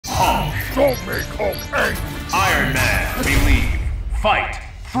Don't make Hulk angry! Iron Man, believe, fight,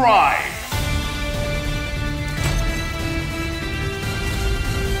 thrive!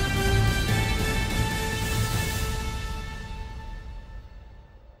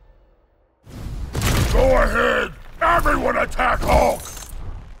 Go ahead! Everyone attack Hulk!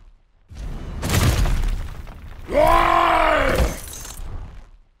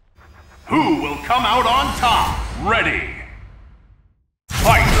 Who will come out on top? Ready!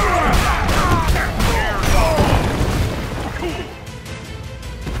 Fight! Cool!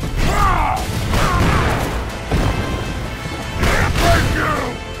 Thank you!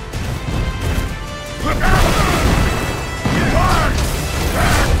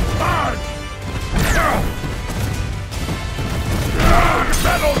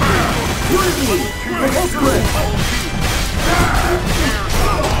 Metal Man! Unity! Repulsor!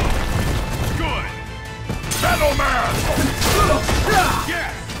 Good! Metal Man!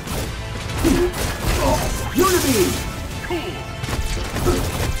 Yes! Unity! Cool!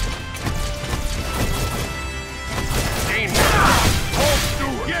 Danger! Hulk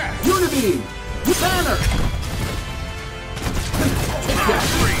Stewart! Yes! Unity! Banner! Take that!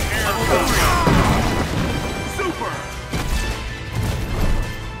 Super!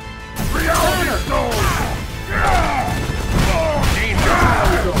 Reality Stone! Danger!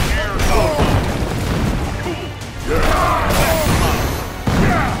 Cool!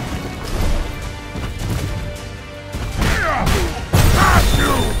 Got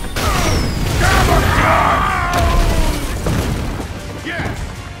you! Gamma Gun! Yes!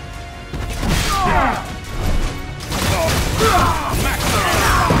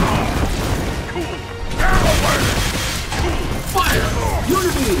 Cool! Gamma Wave! Fire!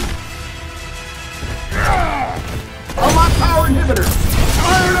 Unity! Unlock power inhibitor!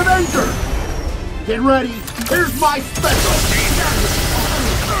 Iron Avenger! Get ready! Here's my special!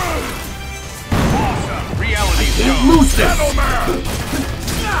 Awesome! Reality Can't show! lose this! Metal Man!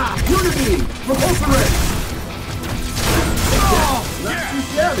 Unity! Repulsor Ray! Not too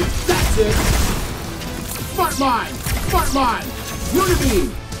shabby! That's it! Smart Mind! Smart Mind! Unity!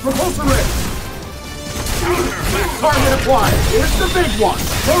 Repulsor Ray! Target acquired! Here's the big one!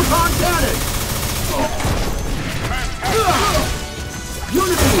 Proton Cannon!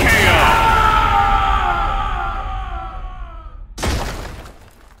 Unity!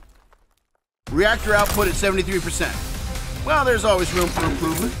 Reactor output at 73%. Well, there's always room for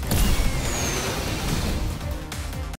improvement.